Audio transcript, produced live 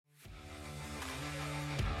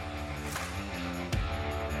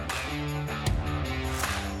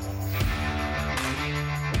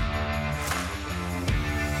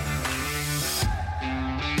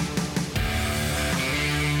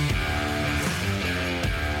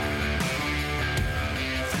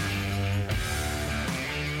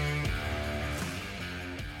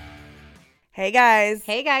Hey guys,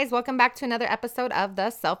 Hey guys, welcome back to another episode of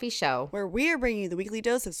The Selfie Show. where we are bringing you the weekly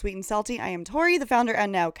dose of sweet and salty. I am Tori, the founder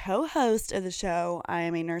and now co-host of the show. I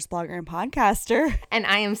am a nurse, blogger, and podcaster. And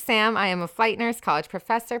I am Sam. I am a flight nurse, college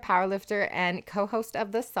professor, powerlifter, and co-host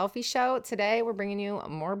of The Selfie Show. Today, we're bringing you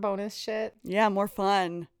more bonus shit. Yeah, more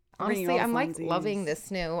fun. Honestly, I'm like loving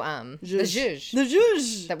this new, the zhuzh. The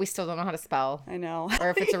zhuzh. That we still don't know how to spell. I know.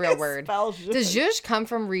 Or if it's a real word. Spell Does zhuzh come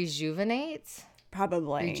from rejuvenate?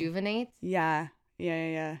 Probably. Rejuvenate? Yeah.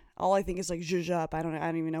 All I think is like zhuzh up. I don't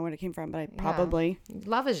even know where it came from, but I probably.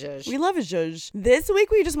 Love a zhuzh. We love a zhuzh. This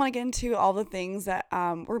week, we just want to get into all the things that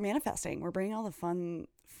we're manifesting. We're bringing all the fun,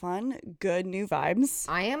 good new vibes.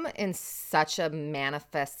 I am in such a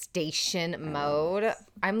manifestation mode.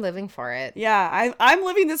 I'm living for it. Yeah, I'm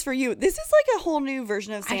living this for you. This is like a whole new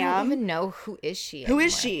version of Sam. I don't even know who is she. Who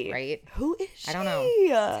is anymore, she? Right? Who is she? I don't know.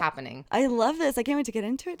 It's happening. I love this. I can't wait to get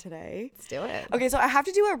into it today. Let's do it. Okay, so I have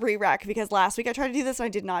to do a re-rec because last week I tried to do this and I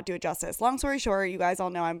did not do it justice. Long story short, you guys all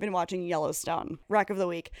know I've been watching Yellowstone. Rec of the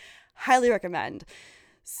week. Highly recommend.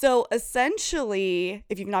 So essentially,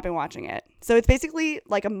 if you've not been watching it, so it's basically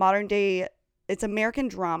like a modern day, it's American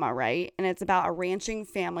drama, right? And it's about a ranching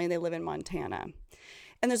family. They live in Montana.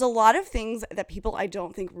 And there's a lot of things that people I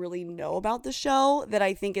don't think really know about the show that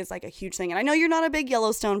I think is like a huge thing. And I know you're not a big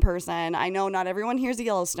Yellowstone person. I know not everyone here's a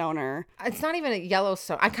Yellowstoner. It's not even a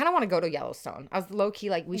Yellowstone. I kind of want to go to Yellowstone. I was low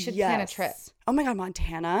key like, we should plan a trip. Oh my God,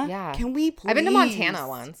 Montana? Yeah. Can we please? I've been to Montana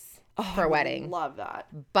once for a wedding. Love that.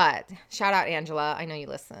 But shout out Angela. I know you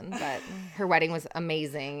listen, but her wedding was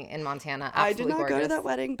amazing in Montana. Absolutely I did not gorgeous. go to that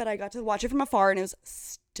wedding, but I got to watch it from afar and it was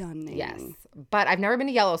stunning. Yes. But I've never been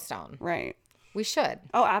to Yellowstone. Right. We should.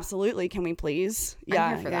 Oh, absolutely. Can we please?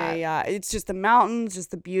 I'm here for that. Yeah. It's just the mountains,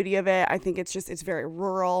 just the beauty of it. I think it's very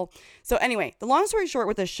rural. So anyway, the long story short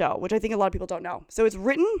with this show, which I think a lot of people don't know. So it's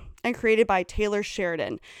written and created by Taylor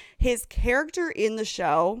Sheridan. His character in the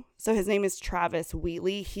show, so his name is Travis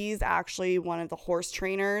Wheatley. He's actually one of the horse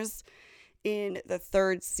trainers in the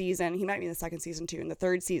third season. He might be in the second season too, in the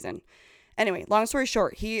third season. Anyway, long story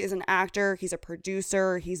short, he is an actor, he's a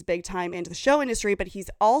producer, he's big time into the show industry, but he's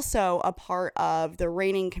also a part of the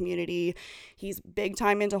reining community. He's big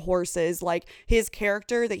time into horses. Like, his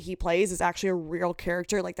character that he plays is actually a real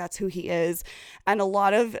character. Like, that's who he is. And a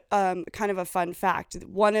lot of kind of a fun fact,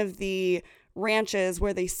 one of the ranches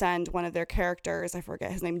where they send one of their characters, I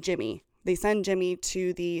forget his name, Jimmy. They send Jimmy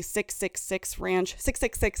to the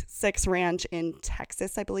 6666 ranch in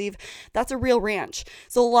Texas, I believe. That's a real ranch.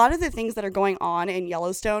 So a lot of the things that are going on in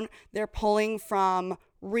Yellowstone, they're pulling from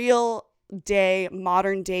real day,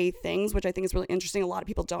 modern day things, which I think is really interesting. A lot of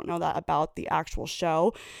people don't know that about the actual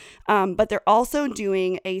show. But they're also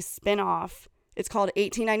doing a spinoff. It's called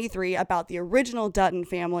 1893, about the original Dutton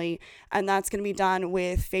family. And that's going to be done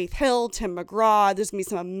with Faith Hill, Tim McGraw. There's going to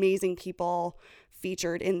be some amazing people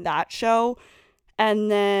featured in that show.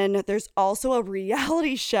 And then there's also a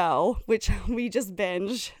reality show, which we just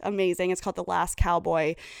binged. Amazing. It's called The Last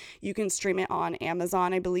Cowboy. You can stream it on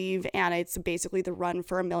Amazon, I believe. And it's basically the Run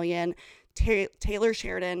for a Million. Taylor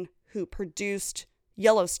Sheridan, who produced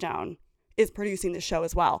Yellowstone, is producing the show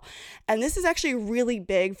as well. And this is actually really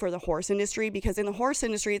big for the horse industry, because in the horse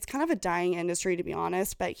industry, it's kind of a dying industry, to be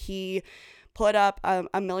honest. But he put up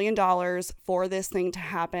 $1 million for this thing to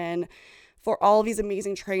happen, for all of these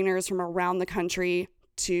amazing trainers from around the country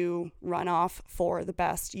to run off for the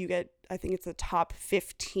best. You get, I think it's the top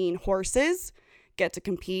 15 horses get to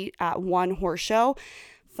compete at one horse show.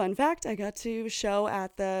 Fun fact, I got to show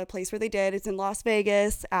at the place where they did. It's in Las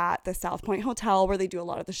Vegas at the South Point Hotel, where they do a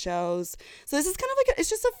lot of the shows. So this is kind of like, it's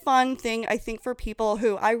just a fun thing, I think, for people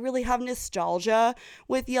who, I really have nostalgia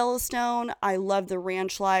with Yellowstone. I love the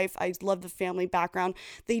ranch life. I love the family background.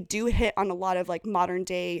 They do hit on a lot of like modern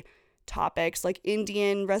day topics, like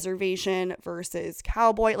Indian reservation versus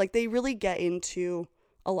cowboy. Like, they really get into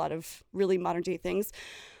a lot of really modern day things.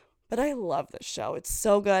 But I love this show. It's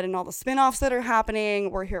so good. And all the spinoffs that are happening,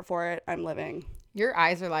 we're here for it. I'm living. Your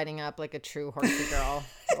eyes are lighting up like a true horsey girl.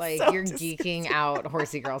 Like, So you're geeking out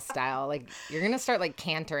horsey girl style. Like, you're going to start like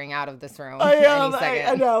cantering out of this room I any second.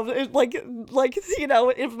 I know. It's like, you know,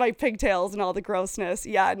 in my pigtails and all the grossness.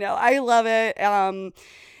 Yeah, no, I love it.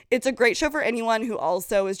 It's a great show for anyone who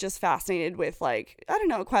also is just fascinated with, like, I don't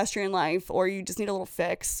know, equestrian life, or you just need a little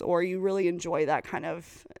fix, or you really enjoy that kind of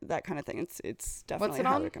thing. It's definitely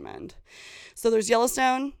highly recommend. So there's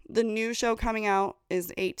Yellowstone. The new show coming out is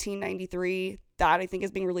 1893. That I think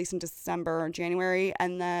is being released in December or January.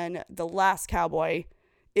 And then The Last Cowboy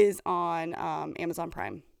is on Amazon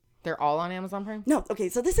Prime. They're all on Amazon Prime? No, okay,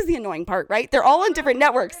 so this is the annoying part, right? They're all on different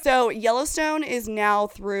networks. So Yellowstone is now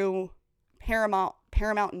through Paramount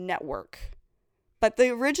Network. But the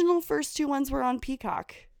original first 2 ones were on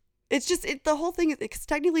Peacock. It's just, the whole thing, because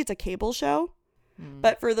technically it's a cable show.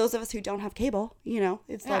 But for those of us who don't have cable,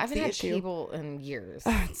 it's I like haven't the had issue. cable in years.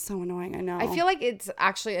 It's so annoying. I know. I feel like it's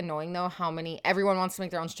actually annoying though how everyone wants to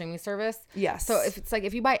make their own streaming service. Yes. So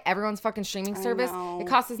if you buy everyone's fucking streaming service, it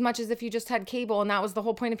costs as much as if you just had cable, and that was the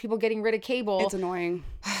whole point of people getting rid of cable. It's annoying.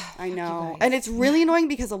 I know. guys. And it's really annoying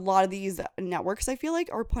because a lot of these networks, I feel like,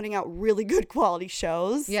 are putting out really good quality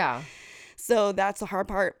shows. Yeah. So that's the hard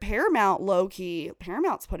part.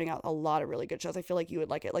 Paramount's putting out a lot of really good shows. I feel like you would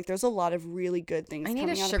like it. Like, there's a lot of really good things I need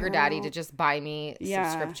coming a out of sugar daddy to Paramount. just buy me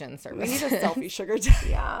subscription service. We need a selfie sugar daddy.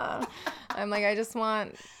 Yeah. I'm like, I just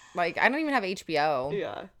want, like, I don't even have HBO.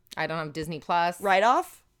 Yeah. I don't have Disney Plus. Write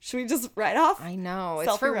off? Should we just write off? I know.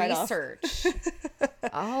 It's Selfie for write-off. research.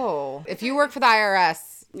 Oh. If you work for the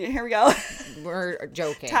IRS, Yeah, here we go. we're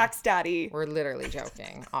joking. Tax daddy. We're literally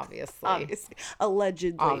joking, obviously. Obviously.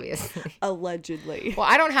 Allegedly. Obviously. Allegedly. Well,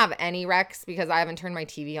 I don't have any recs because I haven't turned my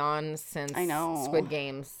TV on since I know. Squid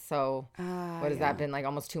Games. So what has that been, like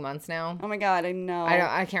almost 2 months now? Oh my God, I know.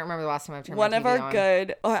 I can't remember the last time I've turned One my of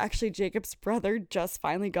TV our on. actually Jacob's brother just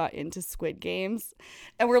finally got into Squid Games,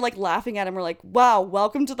 and we're like laughing at him. We're like, wow,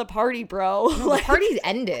 welcome to the party, bro. The Like, party's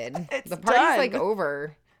ended. It's The party's done. like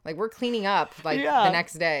over. Like, we're cleaning up the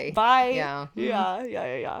next day. bye. Yeah.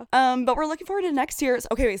 Yeah. But we're looking forward to next year's.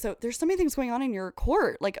 Okay, wait, so there's so many things going on in your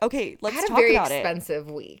court. Like, okay, I let's had a talk very about it. expensive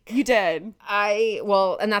week. You did.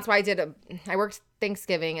 And that's why I worked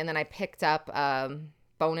Thanksgiving, and then I picked up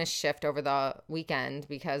bonus shift over the weekend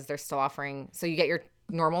because they're still offering. So you get your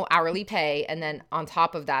normal hourly pay, and then on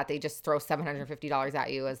top of that, they just throw $750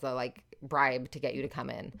 at you as the like bribe to get you to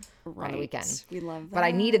come in on the weekend. We love that. But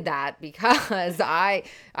I needed that because I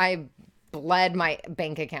bled my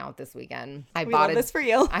bank account this weekend. We love this for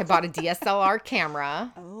you. I bought a DSLR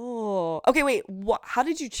camera. Oh, okay. Wait, how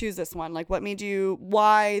did you choose this one? Like,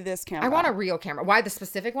 why this camera? I want a real camera. Why the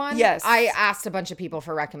specific one? Yes. I asked a bunch of people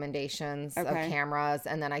for recommendations of Okay. cameras,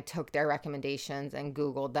 and then I took their recommendations and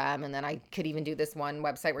Googled them. And then I could even do this one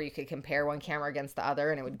website where you could compare one camera against the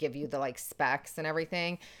other, and it would give you the like specs and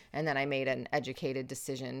everything. And then I made an educated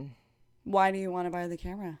decision. Why do you want to buy the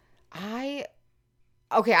camera?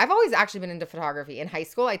 I've always actually been into photography. In high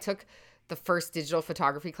school, I took the first digital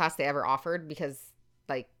photography class they ever offered because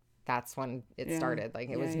like that's when it started. Like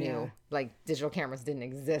it was new. Yeah. Like digital cameras didn't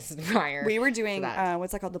exist prior. We were doing that.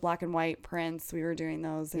 what's that called? The black and white prints. We were doing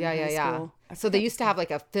those in Yeah. high school. So they used to have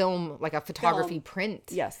like a film, like a photography Film. print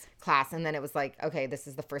Yes. class. And then it was like, okay, this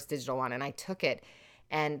is the first digital one. And I took it.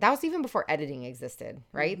 And that was even before editing existed,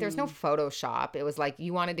 right? There's no Photoshop. It was like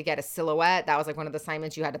you wanted to get a silhouette. That was like one of the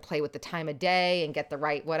assignments. You had to play with the time of day and get the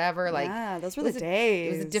right whatever. Like, Yeah, those were it the was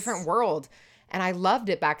days. It was a different world. And I loved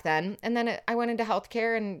it back then. And then I went into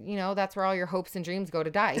healthcare, and, that's where all your hopes and dreams go to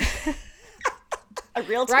die. A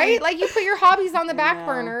real Right? treat. Like you put your hobbies on the back know,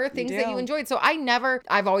 burner, you things that you do. enjoyed. So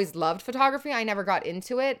I've always loved photography. I never got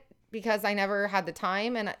into it because I never had the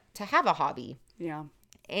time and to have a hobby. Yeah.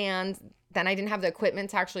 And then I didn't have the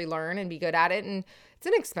equipment to actually learn and be good at it. And it's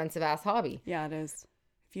an expensive ass hobby. Yeah, it is.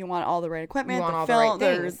 If you want all the right equipment, You want the all the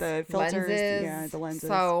right things. the filters, Lenses. yeah, the lenses.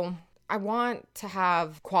 So I want to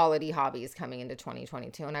have quality hobbies coming into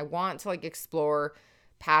 2022, and I want to like explore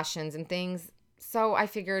passions and things. So I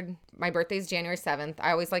figured my birthday's January 7th.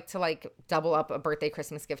 I always like to like double up a birthday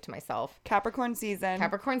Christmas gift to myself. Capricorn season.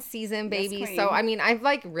 Capricorn season, baby. queen. So I mean, I've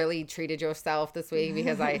like really treated yourself this week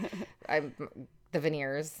because I'm the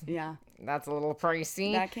veneers. Yeah, That's a little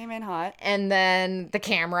pricey. that came in hot. And then the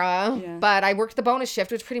camera. Yeah. But I worked the bonus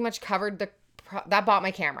shift, which pretty much covered that bought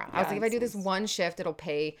my camera. I was Yeah, like, if I do it's this one shift, it'll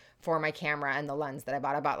pay for my camera and the lens that I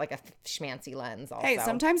bought. I bought like a schmancy lens also. Hey,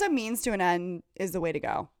 sometimes a means to an end is the way to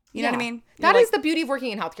go. You know what I mean? That You're is the beauty of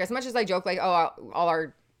working in healthcare. As much as I joke like, oh, all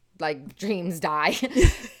our like dreams die.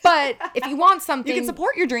 But if you want something, you can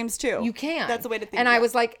support your dreams too. you can. That's the way to think. And I yeah.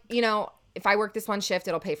 was like, if I work this one shift,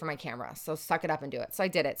 it'll pay for my camera. So suck it up and do it. So I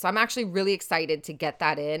did it. So I'm actually really excited to get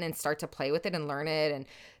that in and start to play with it and learn it. And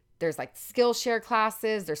there's like Skillshare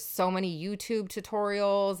classes. There's so many YouTube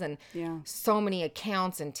tutorials and Yeah. so many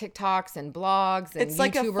accounts and TikToks and blogs and It's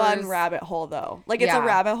like a YouTubers. fun rabbit hole though. Like it's a Yeah.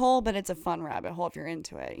 rabbit hole, but it's a fun rabbit hole if you're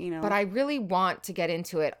into it, But I really want to get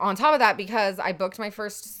into it. On top of that, because I booked my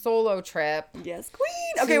first solo trip, Yes,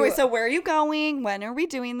 queen. Okay, wait, so where are you going? When are we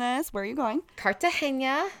doing this? Where are you going?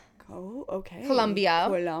 Cartagena. Oh, okay. Colombia.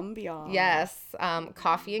 Colombia. Yes,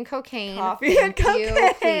 coffee and cocaine. Coffee and Thank you,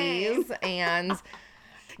 cocaine. please. And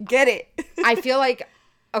Get it. I feel like,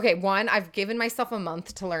 okay, one, I've given myself a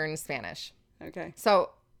month to learn Spanish. Okay. So,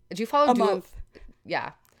 did you follow A month.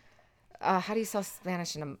 Yeah. How do you spell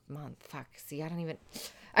Spanish in a month? Fuck. See, I need work.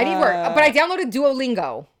 But I downloaded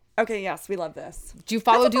Duolingo. Okay, yes, we love this. Do you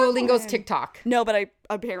follow That's a fun Duolingo's one. TikTok? No, but I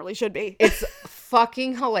apparently should be. It's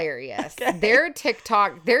fucking hilarious. Their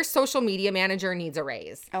TikTok, their social media manager needs a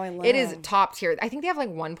raise. Oh, I love it. Is top tier. I think they have like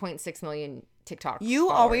 1.6 million TikTok You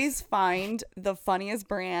followers. always find the funniest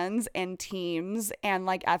brands and teams and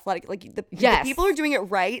like athletic, like the Yes. people who are doing it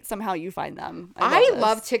right. Somehow you find them. I this.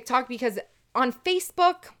 love TikTok because on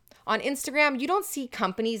Facebook, on Instagram, you don't see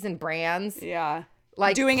companies and brands Yeah.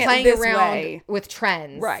 like Doing it playing this around way. with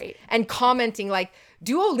trends. Right. And commenting. Like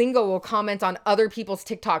Duolingo will comment on other people's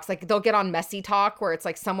TikToks. Like they'll get on Messy Talk where it's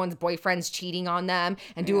like someone's boyfriend's cheating on them,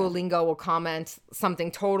 and Duolingo will comment something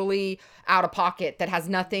totally out of pocket that has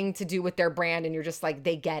nothing to do with their brand, and you're just like,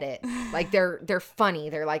 they get it. Like they're funny.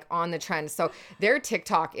 They're like on the trend. So their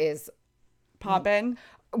TikTok is, Poppin'.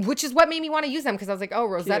 which is what made me want to use them, because I was like, oh,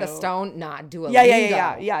 Rosetta Cute. Stone, nah, Duolingo.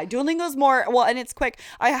 Yeah. Duolingo's more, well, and it's quick.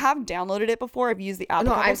 I have downloaded it before. I've used the app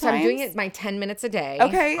No, a couple I'm doing times. it my 10 minutes a day.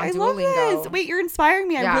 Okay, on I love Duolingo. this. Wait, you're inspiring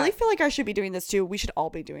me. I Yeah. really feel like I should be doing this too. We should all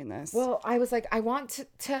be doing this. Well, I was like, I want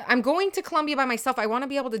to I'm going to Columbia by myself. I want to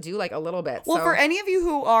be able to do like a little bit. Well, so. for any of you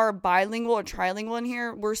who are bilingual or trilingual in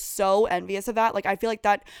here, we're so envious of that. Like, I feel like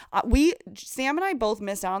that Sam and I both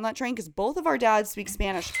missed out on that train because both of our dads speak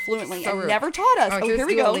Spanish fluently So and rude. never taught us. Oh, Oh, here's here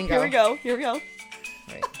we go. Duolingo. Here we go. Here we go.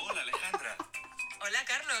 Right. Hola, Alejandra. Hola,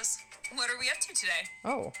 Carlos. What are we up to today?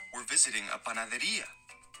 Oh, We're visiting a panaderia,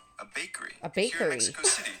 a bakery. A Here bakery. in Mexico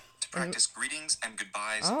City to practice greetings and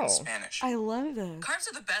goodbyes Oh. in Spanish. I love this. Carbs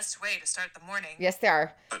are the best way to start the morning. yes, they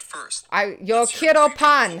are. But first, Yo let's hear quiero the preview of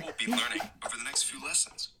pan. what we'll be learning over the next few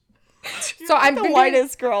lessons. So I've The been doing,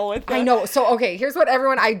 whitest girl with the... I know. So okay, here's what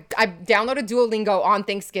everyone. I downloaded Duolingo on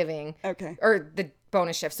Thanksgiving. Okay. Or the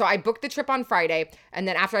bonus shift. So I booked the trip on Friday, and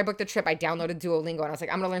then after I booked the trip, I downloaded Duolingo, and I was like,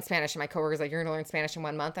 I'm gonna learn Spanish. And my coworker's like, you're gonna learn Spanish in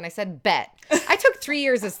 1 month, and I said, bet. I took 3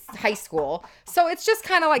 years of high school, so it's just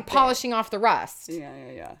kind of like polishing off the rust.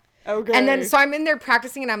 Yeah. Okay. And then so I'm in there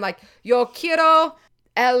practicing, and I'm like, yo quiero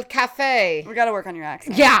el café. we got to work on your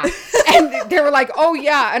accent. Yeah. And they were like, oh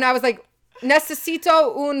yeah. And I was like,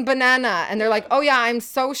 necesito un banana. And they're like, oh yeah, I'm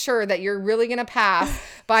so sure that you're really going to pass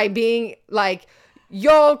by being like,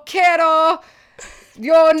 yo quiero,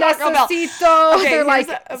 yo Taco Bell. necesito. Okay, They're like,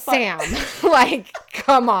 here's a fun- Sam, like,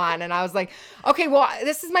 come on. And I was like, okay, well,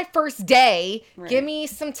 this is my first day. Right. Give me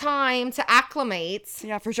some time to acclimate.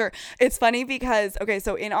 Yeah, for sure. It's funny because, okay,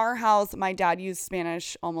 so in our house, my dad used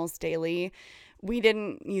Spanish almost daily. We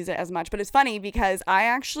didn't use it as much, but it's funny because I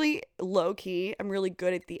actually low key am really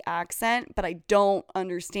good at the accent, but I don't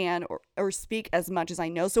understand or speak as much as I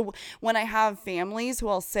know. So when I have families who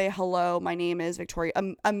I'll say, hello, my name is Victoria,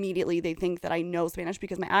 immediately they think that I know Spanish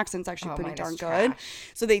because my accent's actually pretty mine darn is good. trash.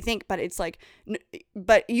 So they think, but it's like,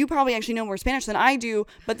 but you probably actually know more Spanish than I do,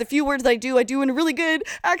 but the few words that I do in a really good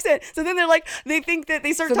accent. So then they're like, they think that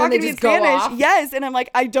they start So then talking they to me in just go Spanish. off? Yes. And I'm like,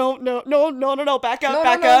 I don't know. No, back up, No,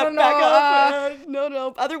 back no, up, no, back no, up.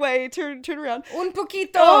 No, other way, turn around. Un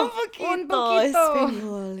poquito. Un Un poquito poquito.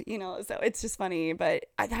 español. You know, so it's just funny, but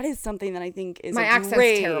that is something that I think is My a accent's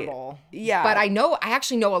great, terrible. Yeah. But I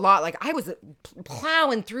actually know a lot. Like I was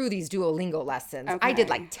plowing through these Duolingo lessons. I did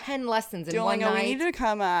Okay. like 10 lessons in one Duolingo, night. we need to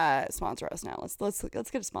come sponsor us now. Let's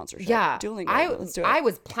get a sponsorship. Yeah. Duolingo. Let's do it. I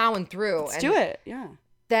was plowing through. Let's do it. Yeah.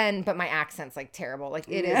 But my accent's like terrible. Like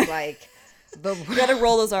it is like the You gotta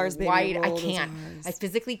roll those R's, baby. white. I Roll those can't. Rs. I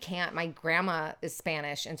physically can't. My grandma is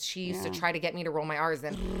Spanish, and she used to try to get me to roll my R's,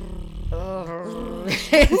 and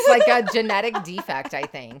it's like a genetic defect, I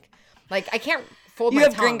think. Like I can't fold You my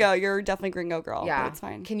have tongue. gringo. You're definitely gringo girl. Yeah, But it's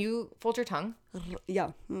fine. Can you fold your tongue?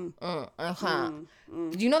 Yeah. Do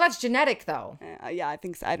you know that's genetic though? Yeah, I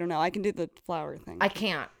think so. I don't know. I can do the flower thing. I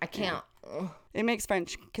can't. Ugh. It makes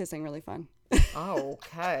French kissing really fun.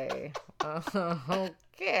 Okay.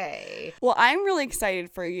 Okay. Well, I'm really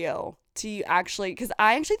excited for you to actually, because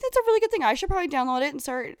I actually think it's a really good thing. I should probably download it and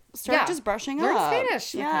start Yeah. just brushing Learn up.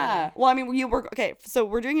 Spanish with Yeah. me. Well, I mean, you work. Okay, so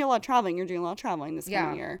we're doing a lot of traveling. You're doing a lot of traveling this coming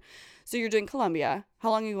Yeah. year. So you're doing Colombia. How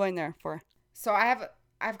long are you going there for? So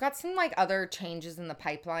I've got some like other changes in the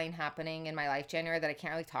pipeline happening in my life, January, that I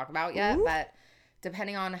can't really talk about yet, Ooh. but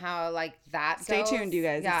depending on how like that Stay goes, tuned, you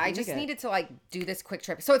guys. Yeah, It's I gonna just be good. needed to like do this quick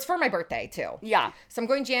trip. So it's for my birthday too. Yeah. So I'm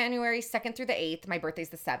going January 2nd through the 8th. My birthday's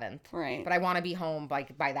the 7th. Right. But I want to be home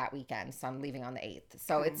like by that weekend, so I'm leaving on the 8th.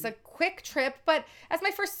 So it's a quick trip, but as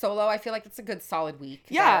my first solo, I feel like it's a good solid week.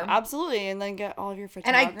 Yeah, there. absolutely. And then get all of your And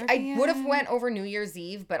photography. I would have in. went over New Year's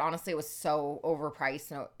Eve, but honestly, it was so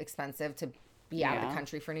overpriced and expensive to be out of Yeah. the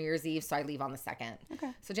country for New Year's Eve, so I leave on the 2nd.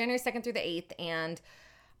 Okay. So January 2nd through the 8th, and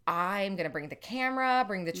I'm going to bring the camera,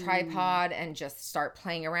 bring the tripod, and just start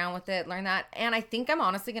playing around with it, learn that. And I think I'm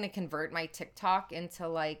honestly going to convert my TikTok into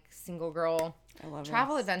like single girl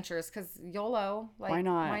travel adventures because YOLO. Like, Why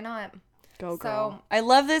not? Why not? Go, So- girl. I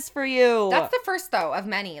love this for you. That's the first, though, of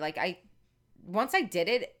many. Like, once I did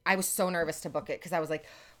it, I was so nervous to book it because I was like,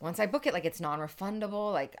 once I book it, like, it's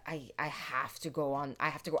non-refundable. Like, I have to go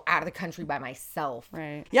out of the country by myself.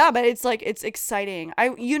 Right. Yeah, but it's like, it's exciting.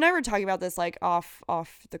 You and I were talking about this like off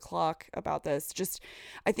the clock about this. Just,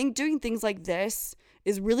 I think doing things like this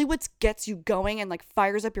is really what gets you going and like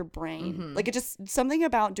fires up your brain. Like, it just, something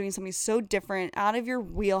about doing something so different out of your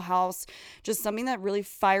wheelhouse, just something that really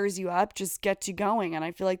fires you up, just gets you going. And I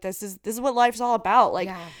feel like this is what life's all about. Like,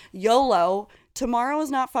 YOLO. Tomorrow is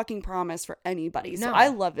not fucking promised for anybody. So No. I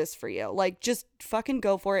love this for you. Like, just fucking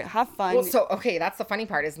go for it. Have fun. Well, so, okay, that's the funny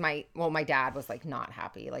part is my dad was like not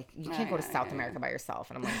happy. Like, you can't go to South America by yourself.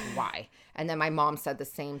 And I'm like, why? And then my mom said the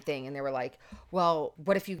same thing. And they were like, well,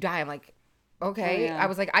 what if you die? I'm like, okay. yeah. I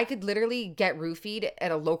was like, I could literally get roofied at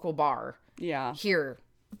a local bar yeah. here.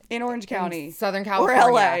 In Orange County. In Southern Or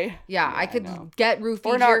California. LA. Yeah, I could get roofied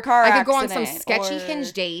Or in a here. car I could go on some accident, sketchy or-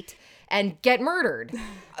 Hinge date and get murdered.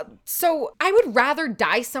 So I would rather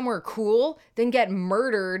die somewhere cool than get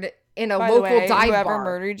murdered in a By the local way, dive whoever bar.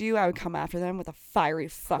 murdered you, I would come after them with a fiery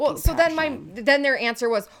fucking Well, so passion. then their answer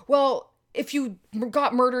was, well, if you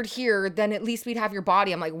got murdered here, then at least we'd have your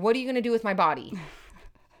body. I'm like, what are you gonna do with my body?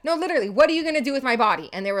 No, literally, what are you gonna do with my body?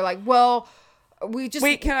 And they were like, well, we just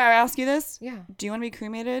Wait, can I ask you this? Yeah. Do you want to be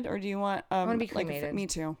cremated or do you want I wanna be cremated. Me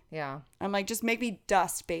too. yeah. I'm like, just make me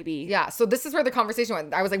dust, baby. Yeah, so this is where the conversation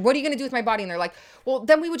went. I was like, what are you going to do with my body? And they're like, well,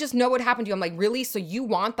 then we would just know what happened to you. I'm like, really? So you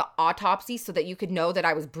want the autopsy so that you could know that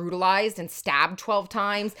I was brutalized and stabbed 12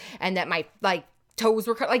 times and that my, like, toes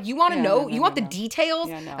were cut? Like, you want to know? You want the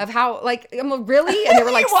details of how, like, I'm like, really? And they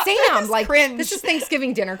were like, Sam, like, cringe. this is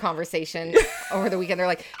Thanksgiving dinner conversation over the weekend. They're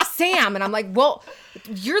like, Sam. And I'm like, well,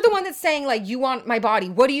 you're the one that's saying, like, you want my body.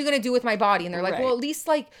 What are you going to do with my body? And they're like, Right. well, at least,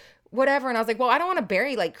 like, whatever. And I was like, well, I don't want to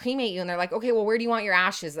bury, like, cremate you. And they're like, okay, well, where do you want your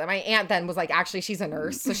ashes? And my aunt then was like, actually, she's a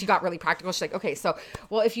nurse. So she got really practical. She's like, okay, so,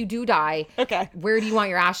 well, if you do die, Okay. where do you want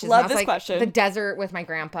your ashes? Love and I was this like, question. the desert with my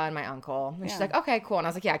grandpa and my uncle. And she's Yeah. like, okay, cool. And I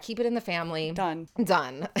was like, yeah, keep it in the family. Done.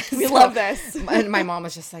 Done. We love this. And my mom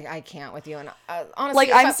was just like, I can't with you. And honestly, Like,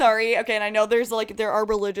 if I'm I- sorry. Okay, and I know there are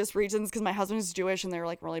religious reasons because my husband is Jewish and they're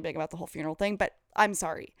like really big about the whole funeral thing, but I'm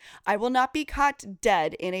sorry. I will not be caught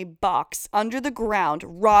dead in a box under the ground,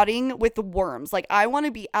 rotting with the worms. Like, I want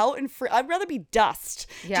to be out and free. I'd rather be dust.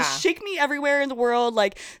 Yeah. Just shake me everywhere in the world.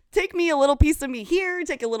 Like, take me a little piece of me here,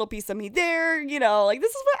 take a little piece of me there. You know, like,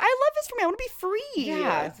 this is what I love this for me. I want to be free.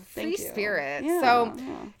 Yeah, it's Thank free you. spirit. Yeah, So,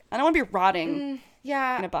 yeah. I don't want to be rotting in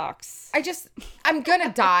yeah, a box. I'm going to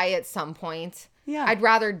die at some point. Yeah. I'd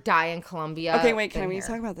rather die in Colombia. Okay, wait, can than we here.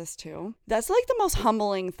 talk about this too? That's like the most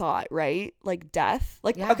humbling thought, right? Like death.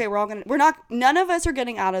 Like, Yeah. okay, none of us are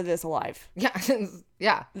getting out of this alive. Yeah.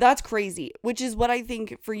 Yeah. That's crazy, which is what I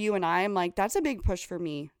think for you and I'm like, that's a big push for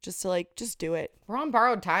me just to just do it. We're on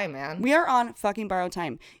borrowed time, man. We are on fucking borrowed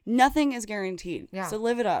time. Nothing is guaranteed. Yeah. So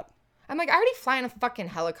live it up. I'm like, I already fly in a fucking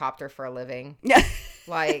helicopter for a living. Yeah.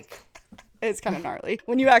 Like, It's kind of gnarly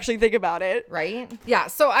when you actually think about it. right? Yeah.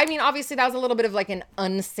 So, I mean, obviously that was a little bit of like an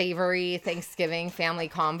unsavory Thanksgiving family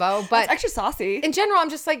combo, but It's extra saucy. in general, I'm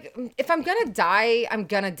just like, if I'm going to die, I'm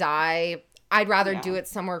going to die. I'd rather do it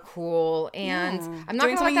somewhere cool. And Yeah. I'm not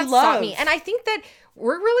Doing going to let something that you stop love. me. And I think that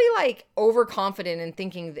we're really like overconfident in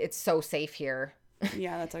thinking it's so safe here.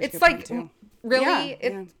 Yeah, that's actually a It's good like, point too. really, Yeah,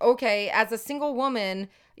 it's okay. As a single woman,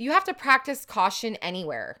 you have to practice caution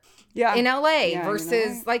anywhere. Yeah. In LA Yeah,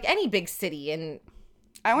 versus like any big city. And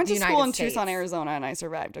I went to the school in United Tucson, States. Arizona, and I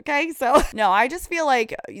survived. Okay. So, no, I just feel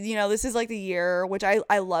like, this is like the year, which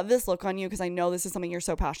I love this look on you because I know this is something you're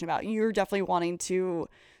so passionate about. You're definitely wanting to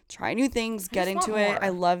try new things, get just into want it. more. I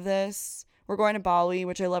love this. We're going to Bali,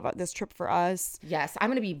 which I love about this trip for us. yes, I'm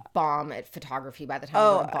going to be bomb at photography by the time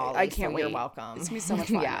I go to Bali. I can't so wait. You're welcome. It's going to be so much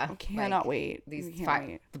fun. Yeah. I cannot like, wait. These I can't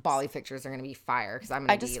wait. the Bali pictures are going to be fire because I'm going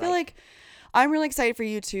to I just feel like I'm really excited for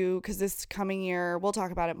you too because this coming year, we'll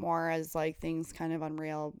talk about it more as like things kind of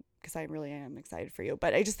unreal because I really am excited for you.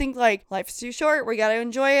 But I just think like life's too short. We got to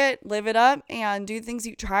enjoy it, live it up, and do things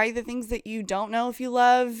try the things that you don't know if you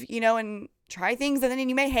love, and try things and then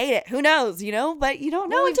you may hate it. Who knows, but you don't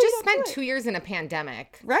know. well, we've until you just don't spent do it. 2 years in a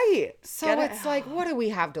pandemic. Right. So Get it it's like, what do we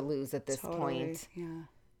have to lose at this Totally. point? Yeah.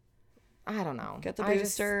 I don't know. Get the I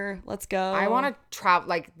just- booster. Let's go. I want to travel.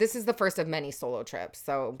 Like, this is the first of many solo trips.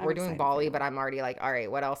 So we're doing excited for Bali, you. but I'm already like, all right,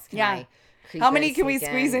 what else can Yeah. I How many can we weekend.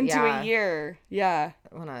 squeeze into Yeah. a year? Yeah.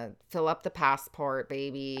 I want to fill up the passport,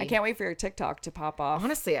 baby. I can't wait for your TikTok to pop off.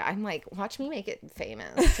 Honestly, I'm like, watch me make it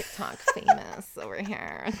famous. TikTok famous over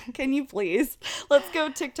here. Can you please? Let's go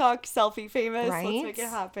TikTok selfie famous. Let's Right? make it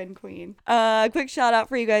happen, queen. Quick shout out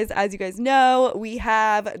for you guys. As you guys know, we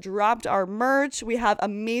have dropped our merch. We have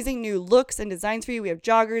amazing new looks and designs for you. We have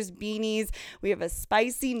joggers, beanies. We have a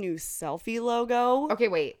spicy new selfie logo. Okay,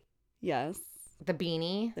 wait. Yes, The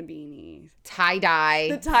beanie, the beanies. tie-dye.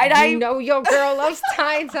 The tie-dye. You know your girl loves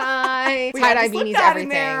tie-dye. We Tie-dye just looked beanies, at in everything.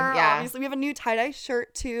 there. Yeah. Obviously, we have a new tie-dye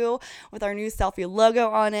shirt too with our new selfie logo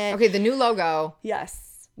on it. Okay, the new logo,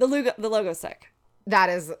 Yes. The logo's sick. that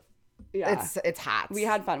is, Yeah. it's hot. We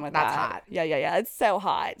had fun with That's that. hot. Yeah. It's so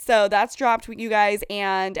hot. So that's dropped with you guys.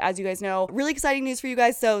 And as you guys know, really exciting news for you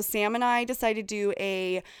guys. So Sam and I decided to do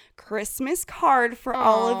a Christmas card for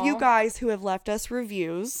all of you Aw. guys who have left us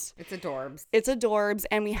reviews. It's adorbs. It's adorbs,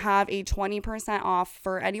 and we have a 20% off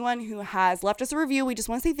for anyone who has left us a review. We just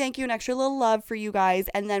want to say thank you, an extra little love for you guys.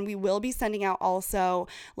 And then we will be sending out also,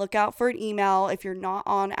 look out for an email. If you're not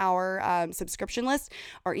on our subscription list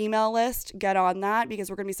or email list, get on that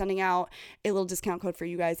because we're going to be sending out a little discount code for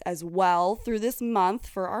you guys as well through this month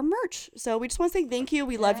for our merch. So we just want to say thank you.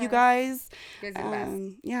 We love you guys. You guys are the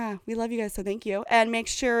best. Yeah, we love you guys. So thank you. And make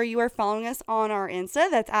sure you are following us on our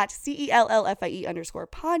Insta. That's at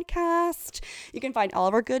CELLFIE_podcast. You can find all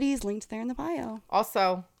of our goodies linked there in the bio.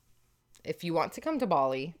 Also, if you want to come to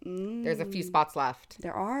Bali, there's a few spots left.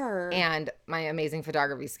 There are. And my amazing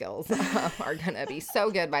photography skills are gonna be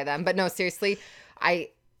so good by them. But no, seriously, I'm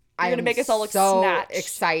gonna make us all look so snatched.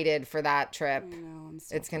 excited for that trip. I know, I'm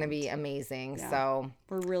so It's gonna be amazing. Yeah. So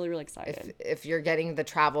We're really, really excited. if you're getting the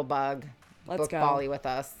travel bug, Let's book go. Bali with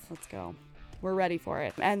us. Let's go. We're ready for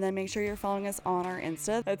it. And then make sure you're following us on our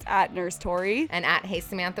Insta. That's at Nurse Tori. And at Hey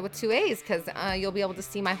Samantha with 2 A's, because you'll be able to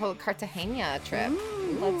see my whole Cartagena trip.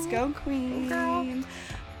 Let's go, queen. Girl.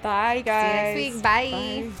 Bye, guys. See you next week.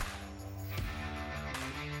 Bye. Bye.